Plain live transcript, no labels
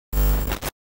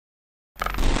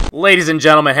Ladies and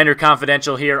gentlemen, Henry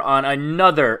Confidential here on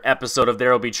another episode of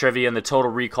There'll Be Trivia in the Total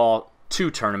Recall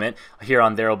 2 tournament here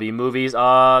on There'll Be Movies.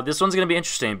 This one's going to be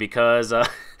interesting because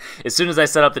as soon as I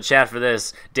set up the chat for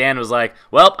this, Dan was like,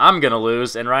 well, I'm going to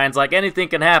lose, and Ryan's like, anything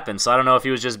can happen. So I don't know if he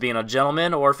was just being a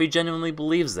gentleman or if he genuinely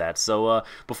believes that. So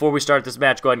before we start this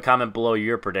match, go ahead and comment below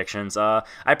your predictions.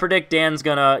 I predict Dan's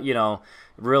going to,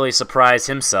 really surprise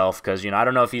himself because, I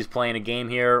don't know if he's playing a game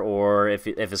here or if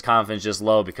his confidence is just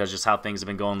low because just how things have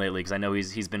been going lately, because I know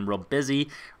he's been real busy,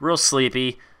 real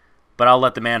sleepy, but I'll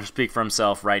let the man speak for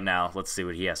himself right now. Let's see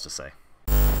what he has to say.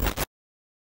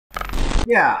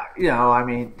 Yeah,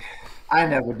 I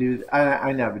never do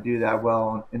that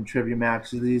well in trivia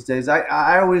matches these days.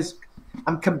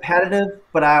 I'm competitive,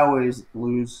 but I always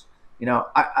lose.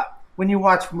 When you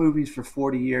watch movies for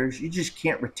 40 years, you just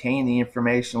can't retain the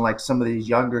information like some of these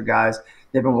younger guys.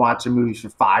 They've been watching movies for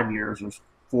 5 years or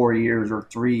 4 years or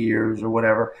 3 years or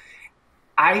whatever.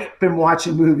 I've been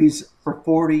watching movies for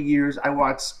 40 years. I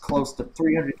watch close to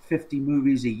 350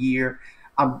 movies a year.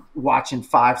 I'm watching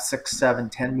 5, 6, 7,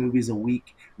 10 movies a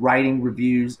week, writing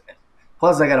reviews.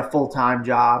 Plus, I got a full-time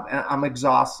job, and I'm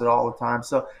exhausted all the time.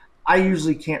 So I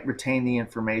usually can't retain the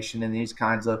information in these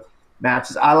kinds of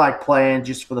matches. I like playing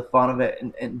just for the fun of it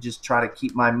and just try to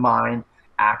keep my mind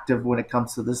active when it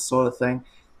comes to this sort of thing.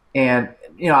 And,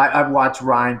 I've watched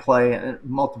Ryan play in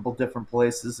multiple different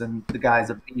places, and the guy's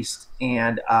a beast.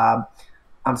 And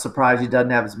I'm surprised he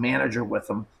doesn't have his manager with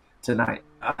him tonight.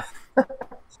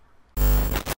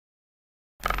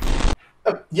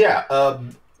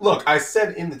 Look, I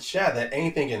said in the chat that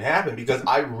anything can happen because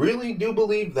I really do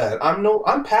believe that.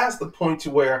 I'm past the point to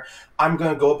where I'm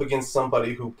going to go up against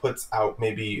somebody who puts out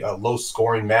maybe a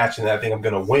low-scoring match and I think I'm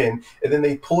going to win, and then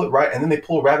they pull it right, and then they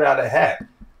pull a rabbit out of a hat.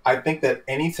 I think that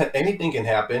anything can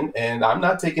happen, and I'm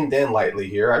not taking Dan lightly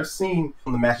here. I've seen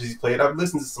the matches he's played. I've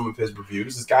listened to some of his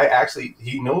reviews. This guy actually,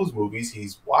 he knows movies.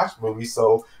 He's watched movies,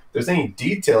 so if there's any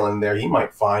detail in there he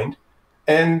might find.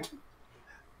 And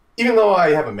even though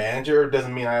I have a manager,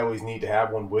 doesn't mean I always need to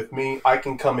have one with me. I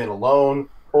can come in alone,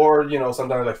 or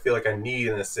sometimes I feel like I need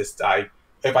an assist.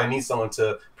 If I need someone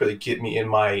to really get me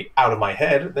out of my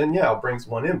head, then yeah, I'll bring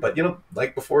one in. But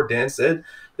like before Dan said,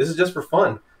 this is just for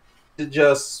fun. To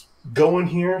just go in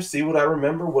here, see what I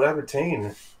remember, what I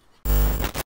retain.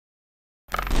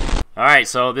 All right,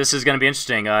 so this is going to be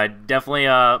interesting. Definitely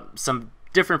some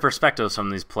different perspectives from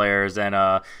these players, and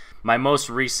my most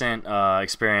recent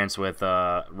experience with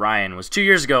Ryan was 2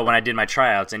 years ago when I did my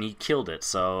tryouts, and he killed it.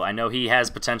 So I know he has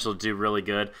potential to do really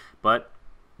good, but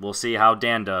we'll see how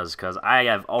Dan does, because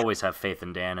always have faith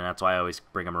in Dan, and that's why I always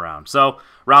bring him around. So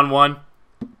round one,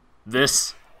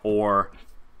 this or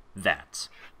that.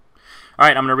 All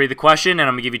right, I'm going to read the question, and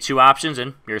I'm going to give you two options,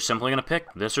 and you're simply going to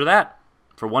pick this or that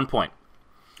for 1 point.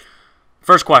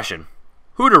 First question,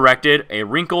 who directed A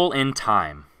Wrinkle in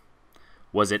Time?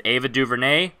 Was it Ava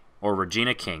DuVernay or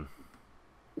Regina King?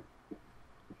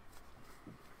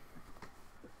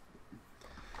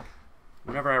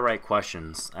 Whenever I write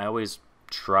questions, I always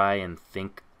try and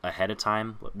think ahead of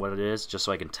time what it is, just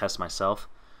so I can test myself.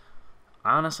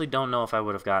 I honestly don't know if I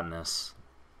would have gotten this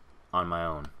on my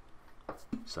own.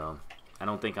 So I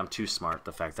don't think I'm too smart,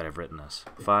 the fact that I've written this.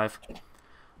 5,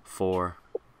 4,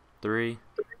 3,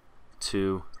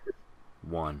 2,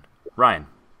 1. Ryan.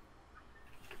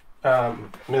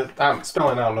 I'm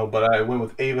spelling, I don't know, but I went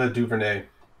with Ava DuVernay.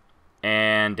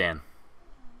 And Dan.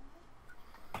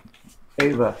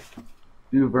 Ava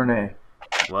DuVernay.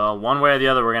 Well, one way or the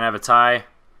other, we're going to have a tie.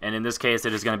 And in this case,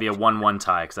 it is going to be a 1-1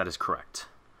 tie, because that is correct.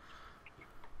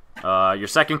 Your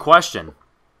second question.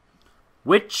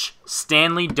 Which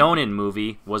Stanley Donen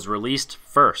movie was released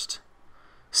first?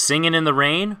 Singin' in the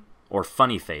Rain or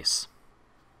Funny Face?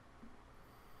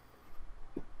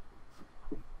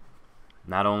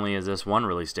 Not only is this one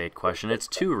release date question, it's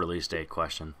two release date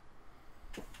question.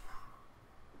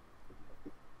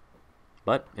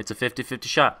 But it's a 50-50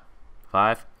 shot.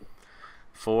 5,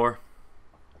 4,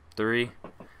 3,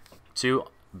 2.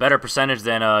 Better percentage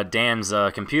than Dan's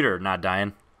computer not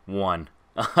dying. 1.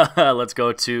 Let's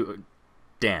go to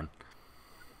Dan.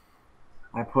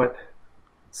 I put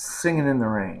Singing in the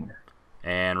Rain.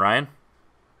 And Ryan?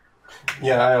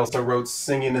 Yeah, I also wrote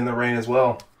Singing in the Rain as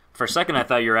well. For a second, I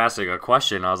thought you were asking a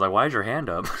question. I was like, why is your hand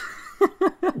up?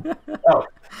 Oh.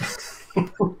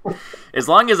 As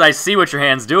long as I see what your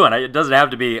hand's doing, it doesn't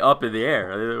have to be up in the air.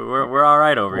 We're all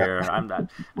right over here.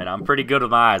 I'm pretty good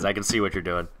with my eyes. I can see what you're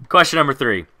doing. Question number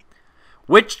 3.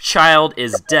 Which child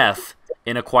is deaf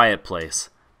in A Quiet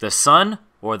Place? The son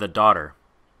or the daughter?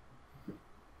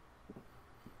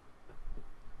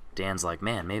 Dan's like,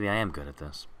 man, maybe I am good at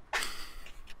this.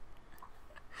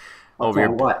 I'll tell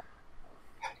you what.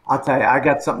 I'll tell you, I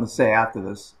got something to say after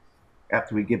this,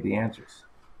 after we give the answers.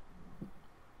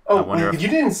 Oh, wait, you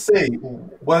didn't say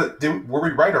were we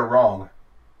right or wrong?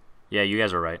 Yeah, you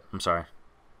guys were right. I'm sorry.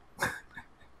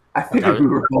 I figured we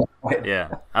were both right.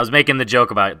 Yeah, I was making the joke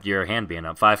about your hand being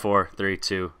up. 5, 4, 3,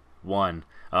 2, 1.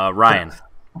 Ryan.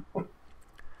 It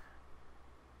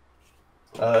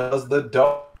was the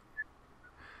dog.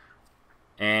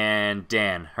 And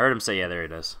Dan. Heard him say, yeah, there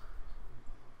it is.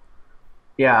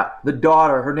 Yeah, the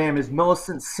daughter, her name is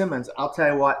Millicent Simmons. I'll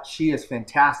tell you what, she is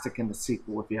fantastic in the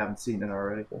sequel if you haven't seen it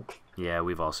already. Yeah,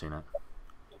 we've all seen it.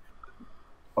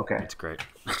 Okay. It's great.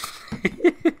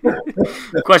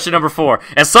 Question number 4.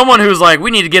 As someone who's like,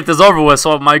 we need to get this over with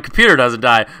so my computer doesn't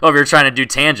die. Oh, if you're trying to do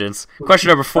tangents. Question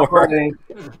number 4.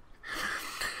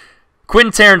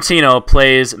 Quentin Tarantino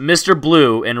plays Mr.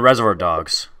 Blue in Reservoir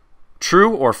Dogs.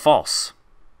 True or false?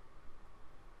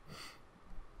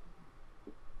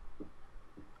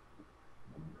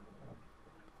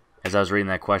 As I was reading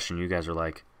that question, you guys were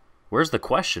like, where's the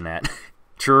question at?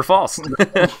 True or false?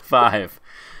 5.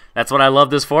 That's what I love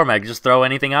this format. Just throw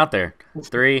anything out there.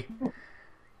 3,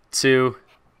 2,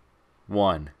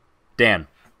 1. Dan.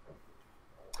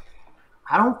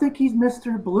 I don't think he's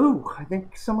Mr. Blue. I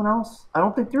think someone else. I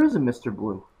don't think there is a Mr.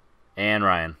 Blue. And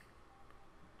Ryan.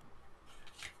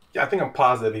 Yeah, I think I'm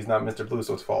positive he's not Mr. Blue,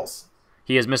 so it's false.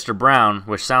 He is Mr. Brown,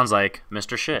 which sounds like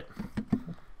Mr. Shit.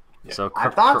 Yeah. So I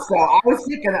thought so. I was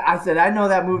thinking. I said I know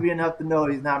that movie enough to know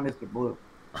he's not Mr. Blue.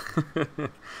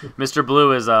 Mr.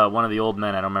 Blue is one of the old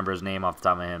men. I don't remember his name off the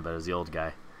top of my head, but it's the old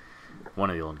guy. One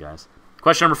of the old guys.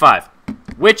 Question number 5.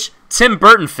 Which Tim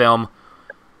Burton film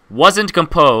wasn't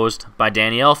composed by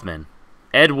Danny Elfman?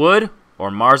 Ed Wood or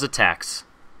Mars Attacks?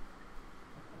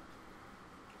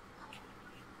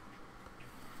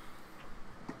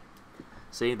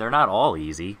 See, they're not all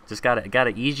easy. Just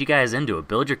gotta ease you guys into it.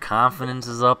 Build your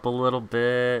confidences up a little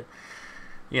bit.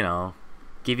 You know,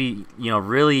 give you,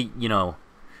 really,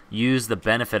 use the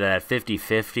benefit of that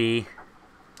 50-50.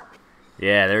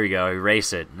 Yeah, there you go.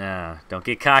 Erase it. Nah, don't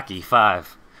get cocky.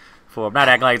 5, 4. I'm not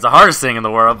acting like it's the hardest thing in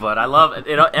the world, but I love it.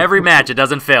 Every match, it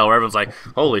doesn't fail. Where everyone's like,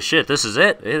 holy shit, this is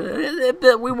it.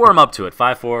 We warm up to it.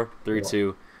 5, 4, 3,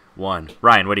 2, 1.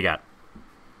 Ryan, what do you got?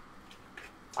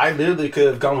 I literally could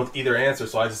have gone with either answer,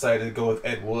 so I decided to go with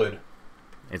Ed Wood.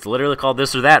 It's literally called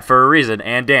this or that for a reason.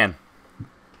 And Dan.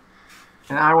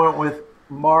 And I went with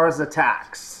Mars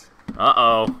Attacks.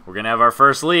 Uh-oh. We're going to have our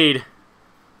first lead.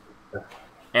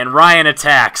 And Ryan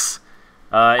attacks.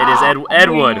 It is Ed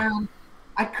Wood.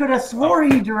 I could have swore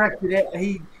he directed it.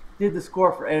 He did the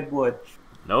score for Ed Wood.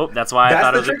 Nope, that's why I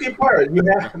thought it was... That's the tricky part.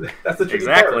 That's the tricky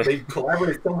part. They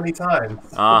collaborate so many times.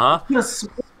 Uh-huh. I could have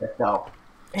sworn it, though.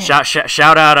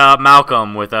 Shout out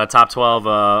Malcolm with top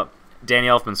 12 Danny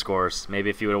Elfman scores. Maybe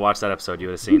if you would have watched that episode, you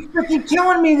would have seen. He's freaking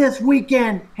killing me this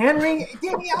weekend, Henry.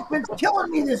 Danny Elfman's killing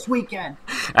me this weekend.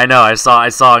 I know. I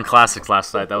saw in Classics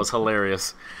last night. That was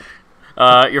hilarious.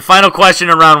 Your final question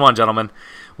in round 1, gentlemen.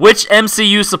 Which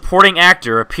MCU supporting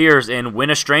actor appears in When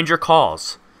a Stranger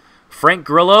Calls? Frank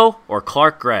Grillo or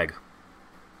Clark Gregg?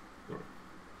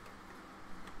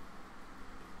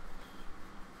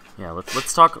 Yeah,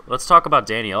 let's talk about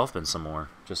Danny Elfman some more,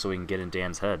 just so we can get in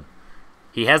Dan's head.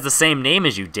 He has the same name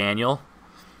as you, Daniel.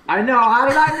 I know. How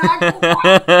did I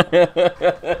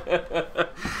not?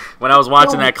 When I was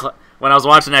watching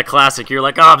that classic, you're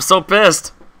like, "Oh, I'm so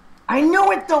pissed." I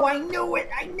knew it though. I knew it,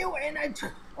 and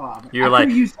You're I like, could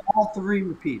have used all 3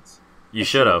 repeats. You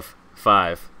should have.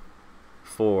 5,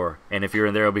 4, and if you're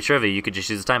in There Will Be Trivia, you could just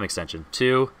use a time extension.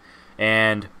 2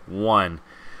 and 1.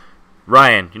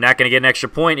 Ryan, you're not going to get an extra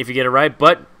point if you get it right,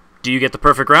 but do you get the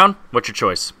perfect round? What's your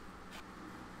choice?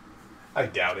 I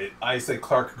doubt it. I say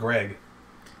Clark Gregg.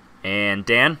 And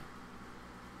Dan?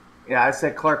 Yeah, I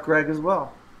said Clark Gregg as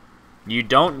well. You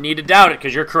don't need to doubt it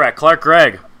because you're correct. Clark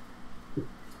Gregg.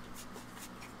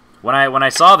 When I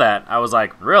saw that, I was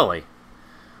like, really?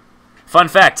 Fun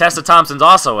fact, Tessa Thompson's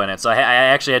also in it, so I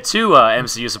actually had 2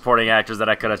 MCU supporting actors that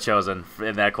I could have chosen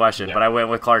in that question, but I went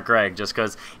with Clark Gregg just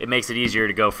because it makes it easier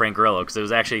to go Frank Grillo, because it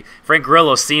was actually, Frank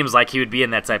Grillo seems like he would be in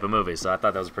that type of movie, so I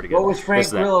thought that was pretty good. What was Frank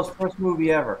Grillo's first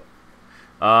movie ever?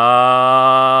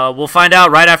 We'll find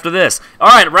out right after this. All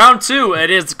right, round 2, it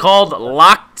is called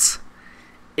Locked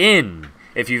In.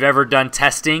 If you've ever done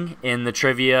testing in the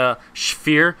trivia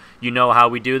sphere, you know how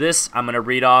we do this. I'm going to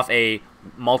read off a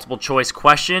multiple choice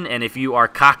question, and if you are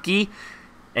cocky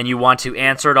and you want to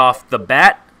answer it off the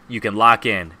bat, you can lock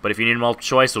in. But if you need multiple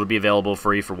choice, it'll be available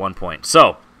for you for 1 point.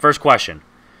 So, first question.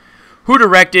 Who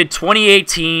directed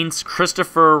 2018's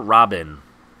Christopher Robin?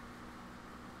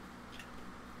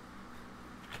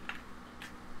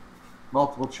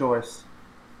 Multiple choice.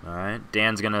 All right.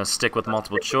 Dan's going to stick with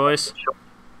multiple choice.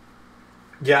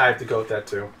 Yeah, I have to go with that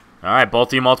too. All right, both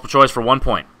of you multiple choice for 1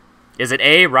 point. Is it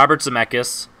A, Robert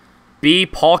Zemeckis, B,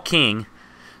 Paul King,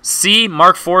 C,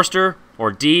 Mark Forster,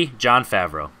 or D, Jon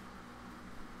Favreau?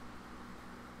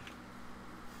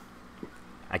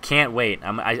 I can't wait.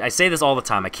 I say this all the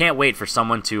time. I can't wait for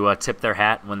someone to tip their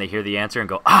hat when they hear the answer and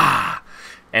go, ah,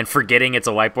 and forgetting it's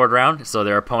a whiteboard round, so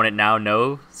their opponent now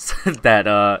knows that,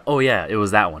 oh yeah, it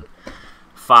was that one.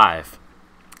 5,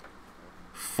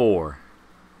 4,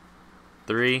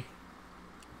 3,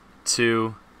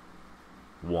 2,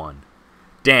 1.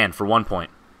 Dan for 1 point.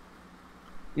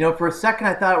 You know, for a second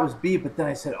I thought it was B, but then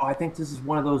I said, oh, I think this is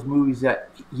one of those movies that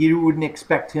you wouldn't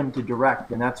expect him to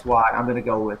direct, and that's why I'm going to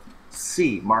go with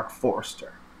C, Mark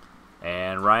Forster.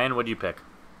 And Ryan, what do you pick?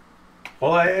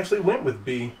 Well, I actually went with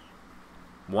B.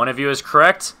 One of you is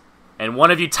correct, and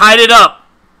one of you tied it up.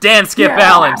 Dan Skip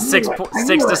Allen,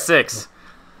 6-6.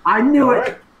 I knew All it.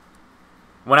 right.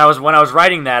 When I was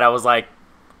writing that, I was like,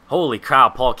 holy cow,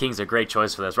 Paul King's a great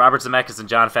choice for this. Robert Zemeckis and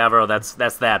Jon Favreau,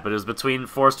 that's that. But it was between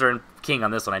Forster and King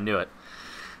on this one. I knew it.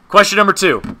 Question number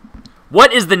 2.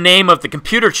 What is the name of the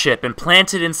computer chip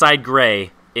implanted inside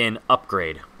Gray in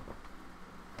Upgrade?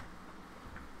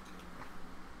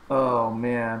 Oh,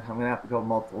 man. I'm going to have to go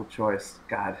multiple choice.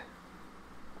 God.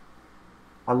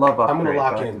 I love Upgrade. I'm going to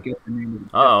lock but I in. forget the name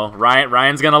of the Uh-oh.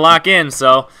 Ryan's going to lock in.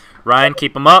 So, Ryan,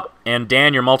 keep him up. And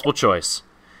Dan, your multiple choice.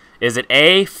 Is it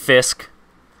A, Fisk,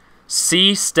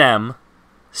 C, Stem,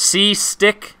 C,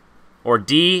 Stick, or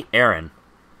D, Aaron?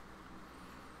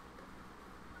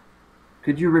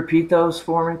 Could you repeat those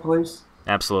for me, please?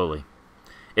 Absolutely.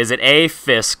 Is it A,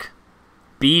 Fisk,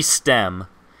 B, Stem,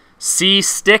 C,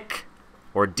 Stick,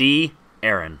 or D,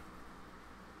 Aaron?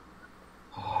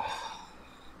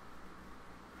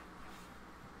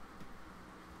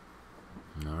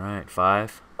 All right,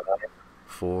 5,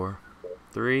 4,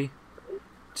 3,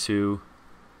 2,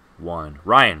 1.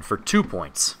 Ryan for 2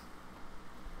 points.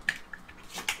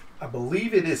 I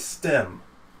believe it is STEM.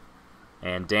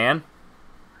 And Dan?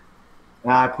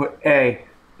 I put A,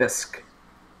 Fisk.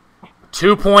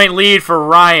 2-point lead for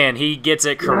Ryan. He gets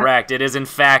it correct. It is in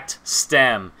fact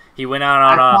STEM. He went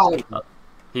out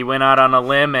on a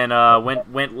limb and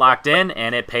went locked in,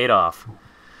 and it paid off.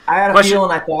 I had a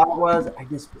feeling I thought it was. I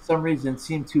just, for some reason, it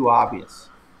seemed too obvious.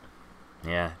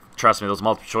 Yeah, trust me, those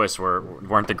multiple choice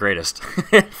weren't the greatest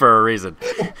for a reason.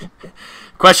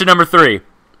 Question number 3.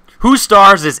 Who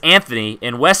stars as Anthony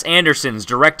in Wes Anderson's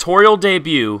directorial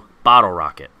debut, Bottle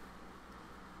Rocket?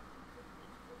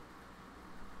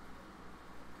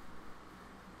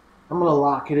 I'm going to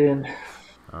lock it in.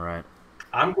 All right.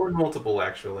 I'm going multiple,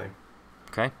 actually.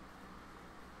 Okay.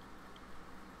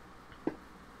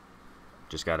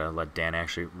 Just got to let Dan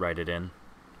actually write it in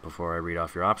before I read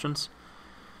off your options.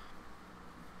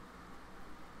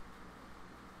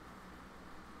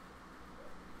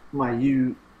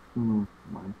 Mine.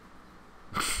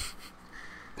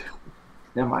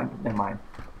 Never mind.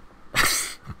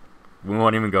 We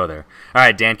won't even go there. All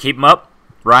right, Dan, keep them up.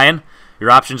 Ryan,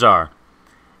 your options are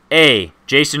A,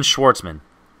 Jason Schwartzman,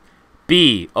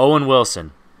 B, Owen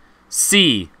Wilson,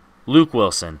 C, Luke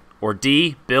Wilson, or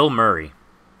D, Bill Murray.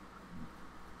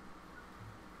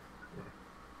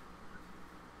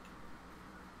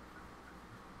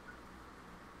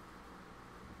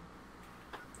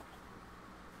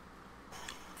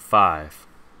 Five,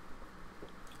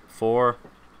 4,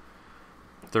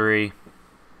 3,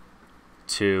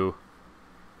 2,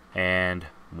 and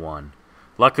 1.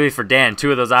 Luckily for Dan,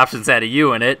 2 of those options had a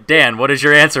U in it. Dan, what is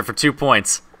your answer for 2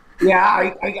 points?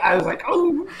 Yeah, I was like,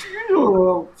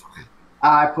 oh.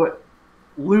 I put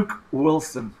Luke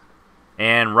Wilson.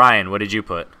 And Ryan, what did you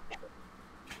put?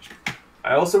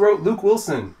 I also wrote Luke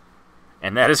Wilson.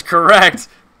 And that is correct.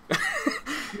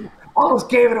 Almost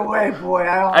gave it away, boy.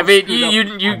 I mean,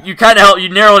 you kind of you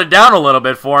narrowed it down a little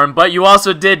bit for him, but you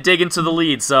also did dig into the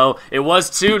lead. So it was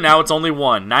 2, now it's only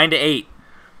 1. 9-8.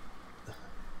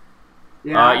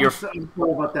 Yeah, I'm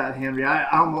sorry about that, Henry. I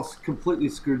almost completely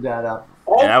screwed that up.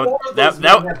 All 4 of those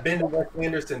men have been in Wes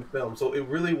Anderson films, so it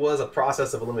really was a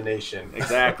process of elimination.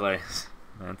 Exactly.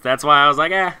 That's why I was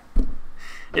like,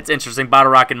 it's interesting.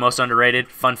 Bottle Rocket, most underrated.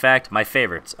 Fun fact, my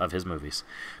favorites of his movies.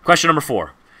 Question number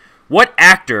 4. What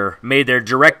actor made their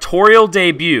directorial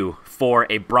debut for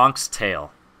A Bronx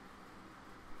Tale?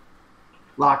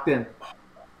 Locked in.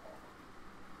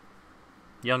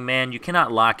 Young man, you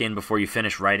cannot lock in before you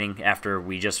finish writing after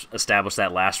we just established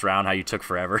that last round, how you took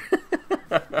forever.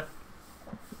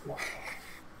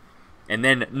 And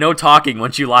then no talking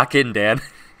once you lock in, Dan.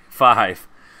 5.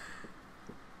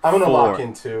 I'm going to 4. lock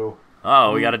in 2.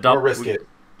 Oh, we got a double. Or risk it.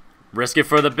 Risk it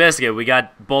for the biscuit. We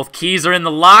got both keys are in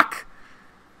the lock.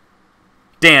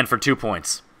 Dan for 2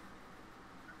 points.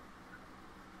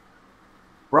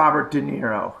 Robert De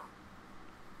Niro.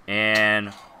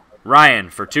 And Ryan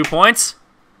for 2 points.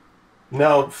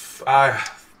 No,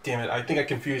 damn it. I think I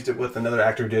confused it with another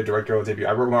actor who did a directorial debut.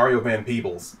 I wrote Mario Van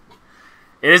Peebles.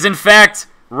 It is, in fact,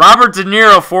 Robert De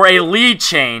Niro for a lead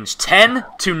change,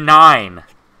 10-9.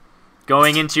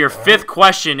 Going into your fifth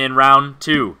question in round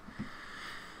 2.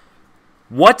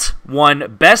 What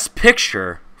won Best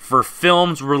Picture for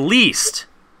films released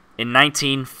in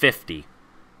 1950?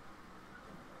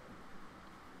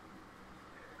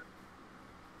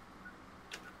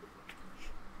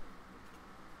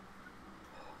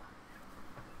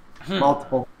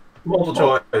 Multiple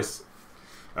choice.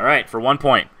 All right, for 1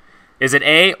 point. Is it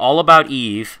A, All About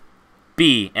Eve,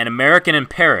 B, An American in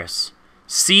Paris,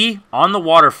 C, On the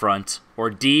Waterfront, or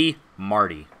D,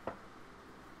 Marty?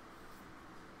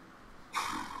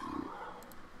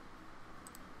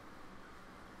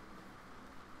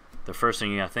 The first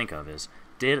thing you gotta think of is,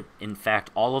 did, in fact,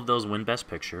 all of those win Best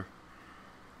Picture?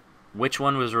 Which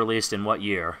one was released in what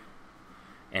year?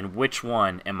 And which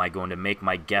one am I going to make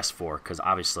my guess for? Because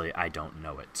obviously I don't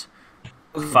know it.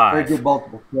 5. Very good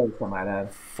multiple choice, I might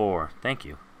add. 4. Thank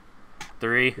you.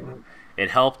 3.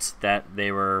 It helped that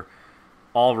they were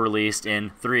all released in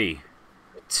 3,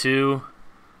 2,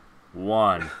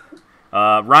 1.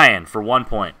 Ryan for 1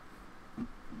 point.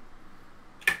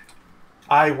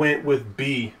 I went with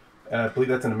B. I believe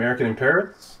that's An American in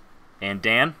Paris. And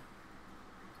Dan?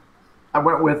 I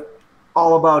went with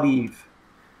All About Eve.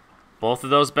 Both of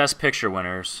those Best Picture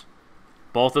winners.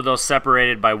 Both of those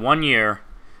separated by 1 year.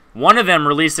 One of them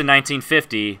released in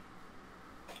 1950.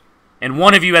 And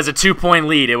one of you has a 2-point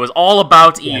lead. It was All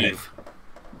About Eve.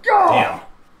 Damn.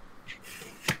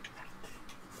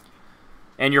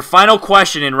 And your final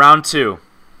question in round 2.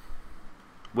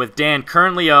 With Dan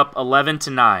currently up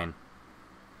 11-9.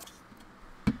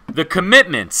 The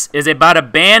Commitments is about a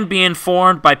band being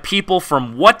formed by people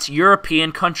from what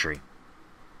European country?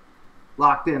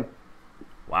 Locked in.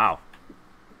 Wow.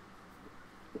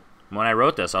 When I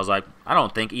wrote this, I was like, I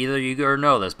don't think either of you gonna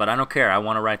know this, but I don't care. I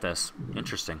want to write this.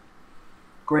 Interesting.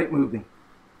 Great movie.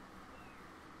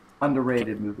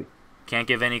 Underrated movie. Can't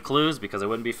give any clues because it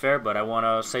wouldn't be fair, but I want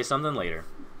to say something later.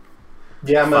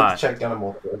 Yeah, I'm going to have to check down a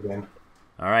multiple again.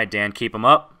 All right, Dan, keep them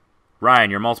up.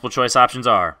 Ryan, your multiple choice options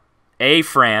are A,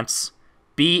 France,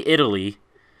 B, Italy,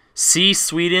 C,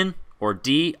 Sweden, or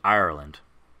D, Ireland.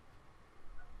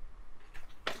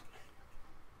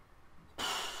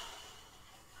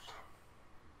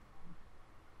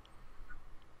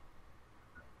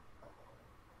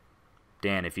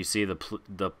 Dan, if you see the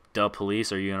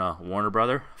police, are you gonna warn her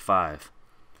brother? 5,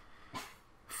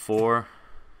 4,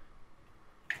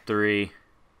 3,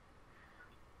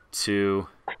 2,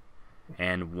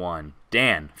 and 1.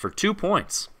 Dan, for 2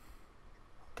 points.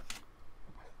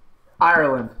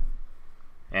 Ireland.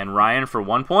 And Ryan for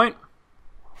 1 point.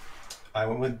 I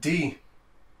went with D.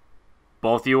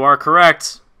 Both you are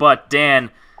correct, but Dan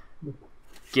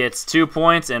gets 2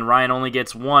 points and Ryan only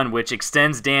gets 1, which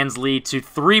extends Dan's lead to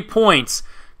 3 points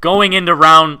going into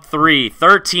round 3,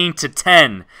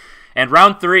 13-10. And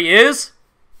round 3 is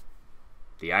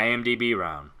the IMDb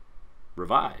round,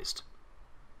 revised.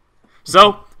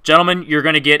 So, gentlemen, you're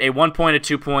going to get a 1 point, a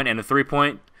 2 point, and a 3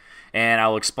 point, and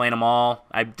I'll explain them all.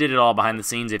 I did it all behind the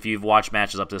scenes. If you've watched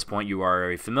matches up to this point, you are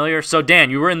very familiar. So, Dan,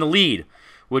 you were in the lead.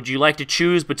 Would you like to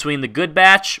choose between the good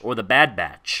batch or the bad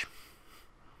batch?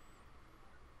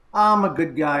 I'm a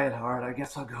good guy at heart. I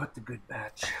guess I'll go with the good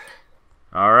batch.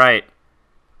 All right.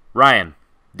 Ryan,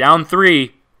 down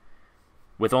 3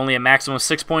 with only a maximum of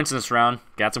 6 points in this round.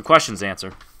 Got some questions to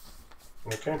answer.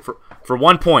 Okay. For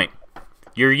 1 point,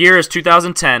 your year is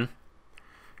 2010.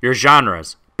 Your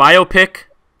genres, biopic,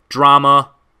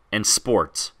 drama, and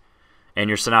sports. And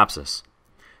your synopsis.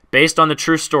 Based on the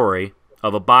true story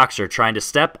of a boxer trying to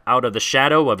step out of the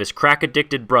shadow of his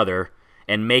crack-addicted brother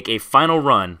and make a final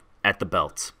run at the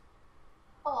belt.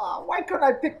 Oh, why couldn't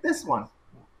I pick this one?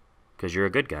 Because you're a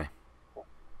good guy.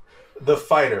 The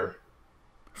Fighter.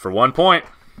 For 1 point.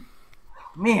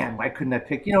 Man, why couldn't I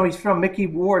pick? You know, he's from Mickey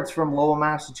Ward's from Lowell,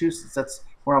 Massachusetts. That's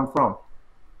where I'm from.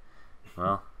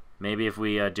 Well, maybe if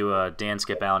we do a Dan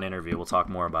Skip Allen interview, we'll talk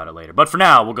more about it later. But for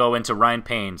now, we'll go into Ryan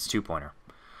Payne's 2-pointer.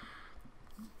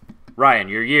 Ryan,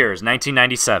 your year is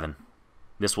 1997.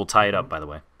 This will tie it up, by the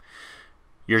way.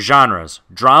 Your genres,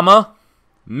 drama,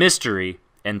 mystery,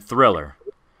 and thriller.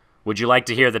 Would you like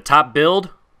to hear the top build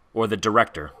or the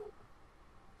director?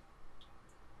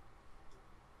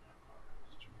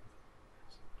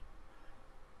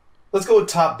 Let's go with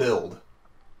top build.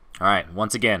 All right,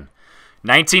 once again.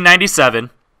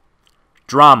 1997,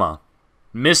 drama,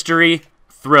 mystery,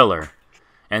 thriller.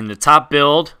 And the top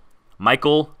billed,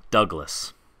 Michael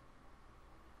Douglas.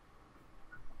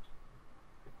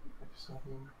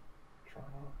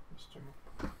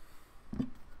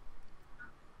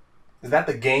 Is that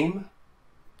The Game?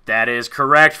 That is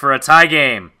correct for a tie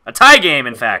game. A tie game,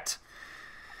 in fact.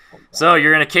 So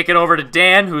you're going to kick it over to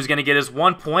Dan, who's going to get his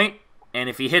 1 point. And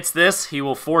if he hits this, he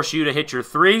will force you to hit your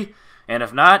 3. And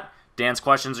if not, Dan's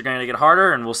questions are going to get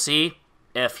harder, and we'll see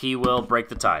if he will break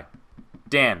the tie.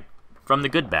 Dan, from the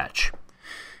good batch.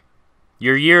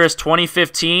 Your year is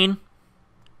 2015,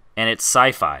 and it's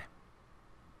sci-fi.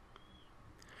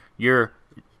 Your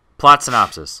plot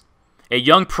synopsis. A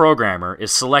young programmer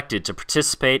is selected to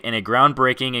participate in a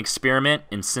groundbreaking experiment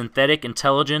in synthetic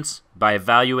intelligence by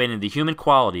evaluating the human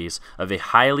qualities of a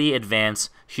highly advanced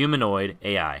humanoid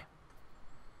AI.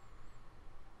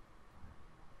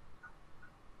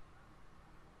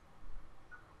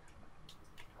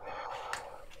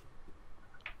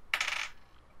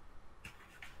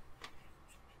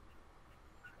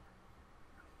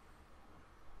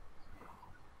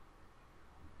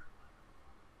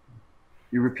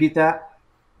 You repeat that?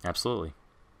 Absolutely.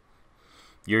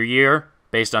 Your year,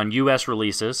 based on U.S.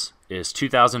 releases, is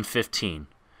 2015.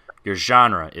 Your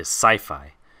genre is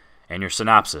sci-fi. And your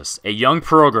synopsis. A young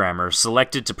programmer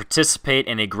selected to participate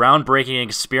in a groundbreaking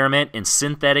experiment in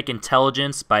synthetic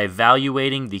intelligence by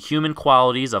evaluating the human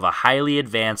qualities of a highly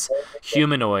advanced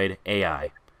humanoid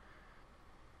AI.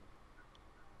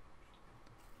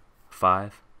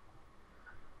 5,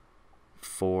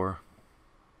 4,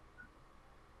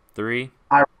 3.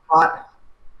 I Robot.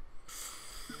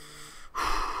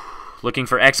 Looking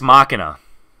for Ex Machina.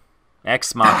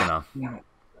 Ex Machina.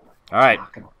 All right.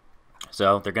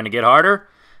 So they're going to get harder.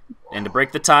 And to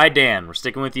break the tie, Dan, we're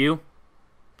sticking with you.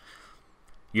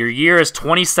 Your year is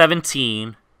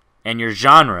 2017, and your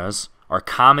genres are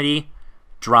comedy,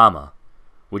 drama.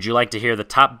 Would you like to hear the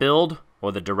top build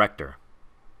or the director?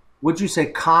 Would you say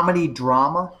comedy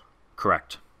drama?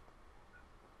 Correct.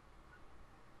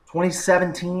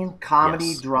 2017 comedy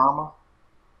Yes. drama.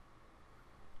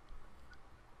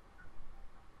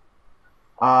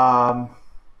 I'll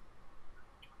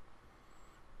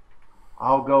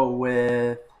go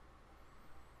with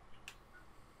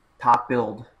top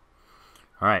build.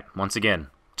 All right, once again,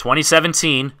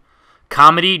 2017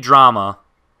 comedy drama.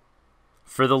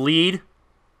 For the lead,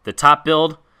 the top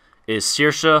build is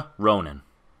Saoirse Ronan.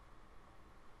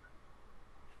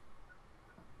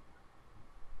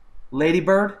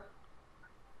 Ladybird.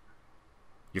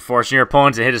 You're forcing your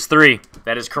opponent to hit his 3.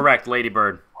 That is correct,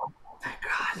 Ladybird. Thank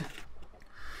God.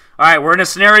 All right, we're in a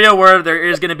scenario where there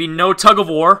is going to be no tug of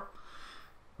war.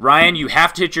 Ryan, you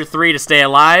have to hit your 3 to stay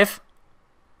alive.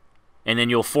 And then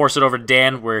you'll force it over to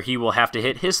Dan, where he will have to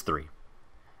hit his 3.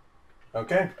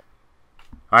 Okay.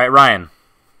 All right, Ryan.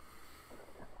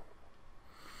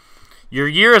 Your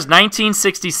year is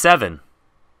 1967,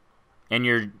 and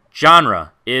your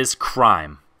genre is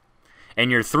crime. And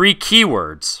your 3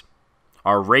 keywords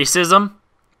are racism,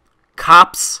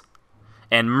 cops,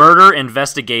 and murder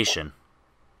investigation.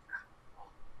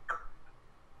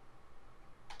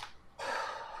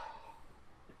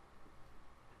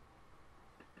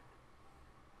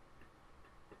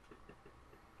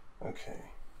 Okay.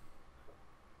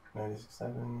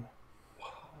 97.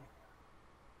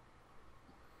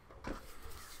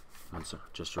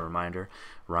 Just a reminder,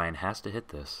 Ryan has to hit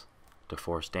this to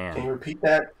force Dan. Can you repeat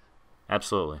that?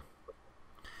 Absolutely.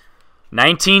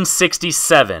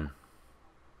 1967.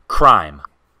 Crime.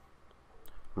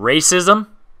 Racism.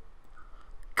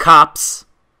 Cops.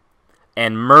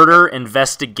 And murder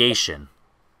investigation.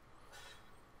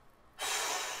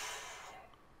 If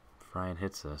Ryan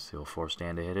hits this, he'll force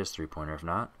Dan to hit his 3-pointer. If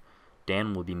not,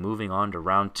 Dan will be moving on to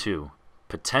round 2.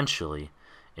 Potentially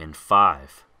in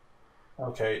 5.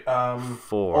 Okay.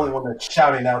 4. Only one that's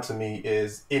shouting out to me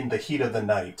is "In the Heat of the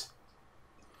Night."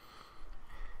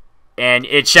 And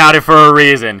it's shouted for a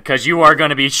reason, because you are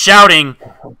going to be shouting,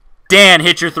 Dan,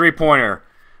 hit your 3-pointer.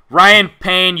 Ryan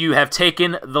Payne, you have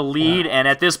taken the lead, and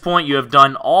at this point you have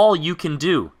done all you can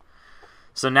do.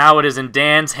 So now it is in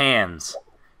Dan's hands.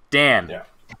 Dan. Yeah.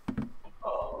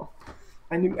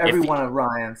 I knew every one of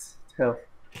Ryan's too.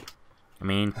 I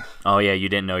mean, oh yeah, you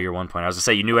didn't know your 1 point. I was going to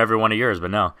say you knew every one of yours,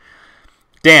 but no.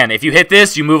 Dan, if you hit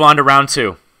this, you move on to round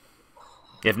 2.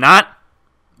 If not,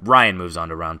 Ryan moves on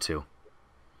to round 2.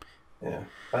 Yeah.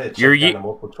 I had You're checked down the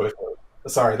multiple choice.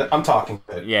 Sorry, I'm talking.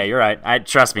 Yeah, you're right.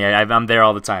 Trust me, I'm there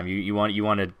all the time. You want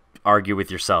to argue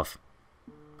with yourself.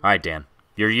 All right, Dan.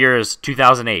 Your year is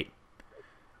 2008.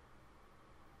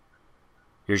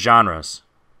 Your genres: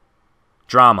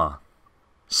 drama,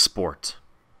 sport.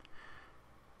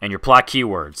 And your plot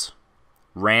keywords: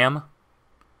 ram,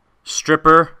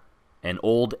 stripper, and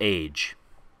old age.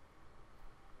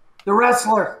 The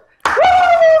wrestler.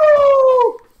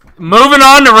 Woo! Moving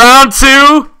on to round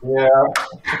 2. Yeah.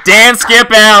 Dan Skip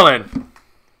Allen.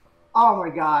 Oh my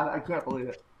God, I can't believe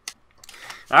it.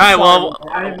 All right, well,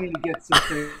 I didn't mean to get so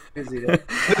crazy there.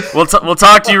 we'll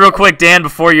talk to you real quick, Dan,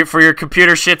 before your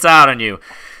computer shits out on you.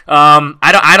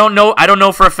 I don't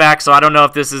know for a fact, so I don't know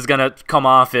if this is gonna come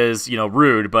off as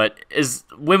rude. But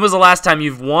when was the last time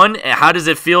you've won? How does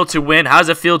it feel to win? How does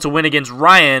it feel to win against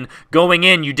Ryan? Going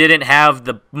in, you didn't have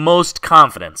the most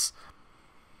confidence.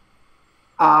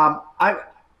 I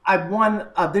won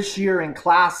this year in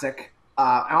Classic.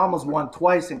 I almost won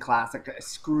twice in Classic. I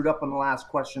screwed up on the last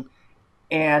question,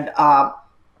 and I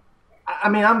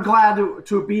mean, I'm glad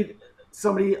to beat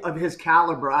somebody of his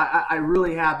caliber. I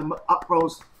really had the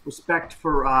utmost respect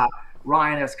for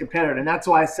Ryan as a competitor, and that's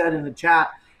why I said in the chat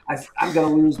I'm going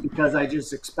to lose because I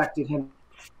just expected him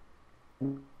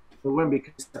to win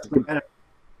because he's a competitor.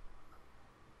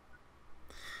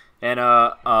 And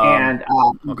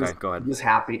okay, go ahead. I'm just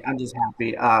happy.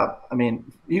 I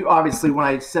mean, you obviously, when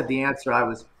I said the answer, I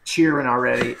was cheering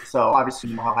already. So obviously,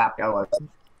 you know how happy I was.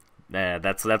 Yeah,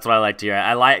 that's what I like to hear.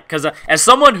 I like because as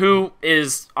someone who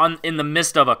is in the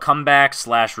midst of a comeback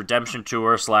 / redemption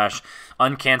tour /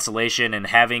 uncancellation and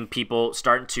having people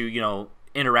starting to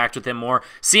interact with him more,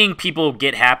 seeing people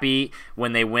get happy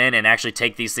when they win and actually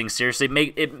take these things seriously,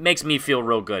 it makes me feel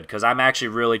real good because I'm actually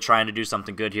really trying to do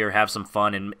something good here, have some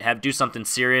fun, and do something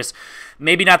serious.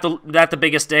 Maybe not the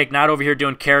biggest stake, not over here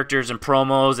doing characters and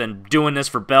promos and doing this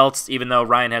for belts, even though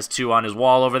Ryan has 2 on his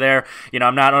wall over there.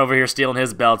 I'm not over here stealing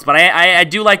his belts, but I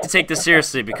do like to take this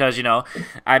seriously because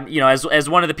I'm as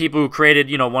one of the people who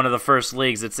created one of the first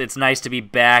leagues, it's nice to be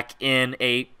back in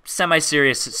a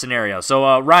semi-serious scenario.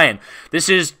 So Ryan,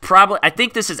 I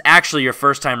think this is actually your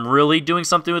first time really doing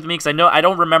something with me because I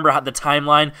don't remember the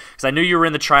timeline because I knew you were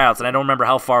in the tryouts and I don't remember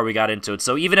how far we got into it.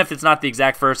 So even if it's not the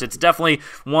exact first, it's definitely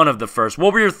one of the first.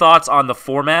 What were your thoughts on the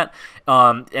format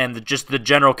and just the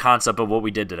general concept of what we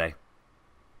did today?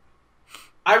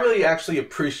 I really actually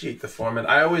appreciate the format.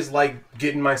 I always like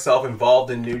getting myself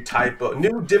involved in new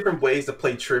different ways to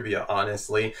play trivia,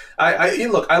 honestly.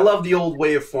 Look, I love the old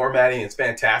way of formatting. It's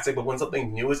fantastic, but when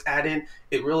something new is added,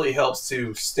 it really helps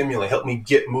to help me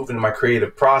get moving in my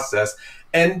creative process.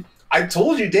 And I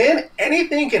told you, Dan,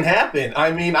 anything can happen.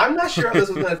 I mean, I'm not sure how this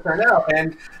was going to turn out.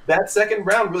 And that second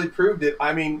round really proved it.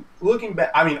 I mean,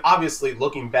 obviously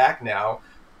looking back now,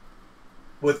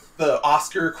 with the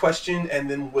Oscar question and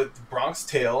then with Bronx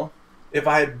Tale, if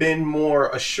I had been more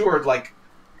assured, like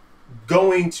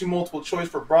going to multiple choice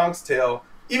for Bronx Tale,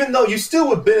 even though you still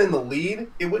would have been in the lead,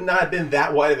 it would not have been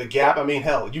that wide of a gap. I mean,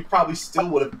 hell, you probably still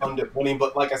would have ended up winning.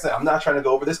 But like I said, I'm not trying to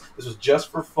go over this. This was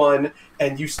just for fun,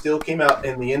 and you still came out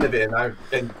in the end of it.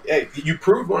 And hey, you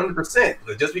proved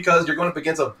 100%. Just because you're going up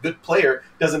against a good player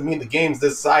doesn't mean the game's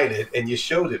decided, and you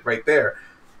showed it right there.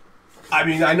 I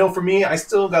mean, I know for me, I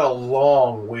still got a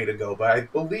long way to go, but I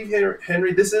believe,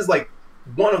 Henry, this is like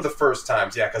one of the first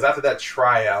times, because after that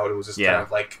tryout, it was just kind of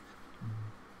like,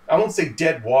 I won't say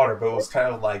dead water, but it was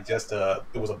kind of like just it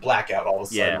was a blackout all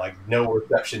of a sudden, like no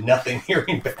reception, nothing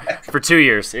hearing back. For 2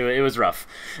 years, it was rough.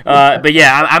 But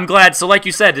yeah, I'm glad. So like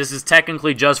you said, this is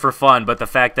technically just for fun, but the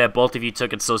fact that both of you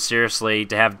took it so seriously,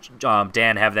 to have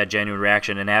Dan have that genuine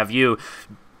reaction and have you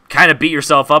kind of beat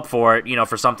yourself up for it,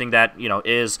 for something that,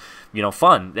 is,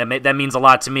 fun. That means a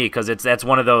lot to me because that's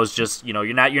one of those just,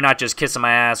 you're not just kissing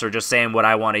my ass or just saying what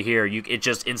I want to hear. It's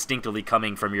just instinctively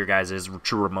coming from your guys'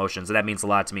 true emotions, and that means a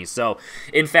lot to me. So,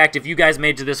 in fact, if you guys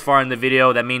made it to this far in the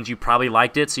video, that means you probably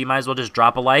liked it, so you might as well just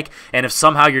drop a like. And if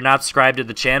somehow you're not subscribed to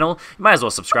the channel, you might as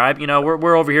well subscribe.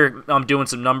 We're over here doing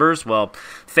some numbers, well,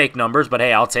 fake numbers, but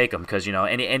hey, I'll take them because,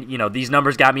 these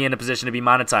numbers got me in a position to be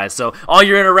monetized. So, all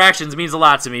your interactions means a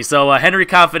lot to me. So, Henry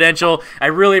Confidential, I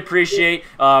really appreciate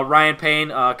Ryan Payne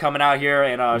coming out here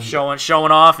and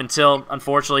showing off until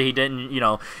unfortunately he didn't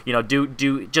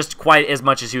do just quite as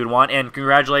much as he would want. And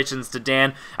congratulations to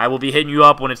Dan. I will be hitting you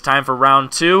up when it's time for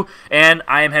round 2. And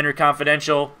I am Henry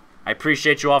Confidential. I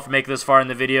appreciate you all for making this far in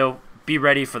the video. Be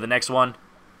ready for the next one.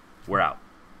 We're out.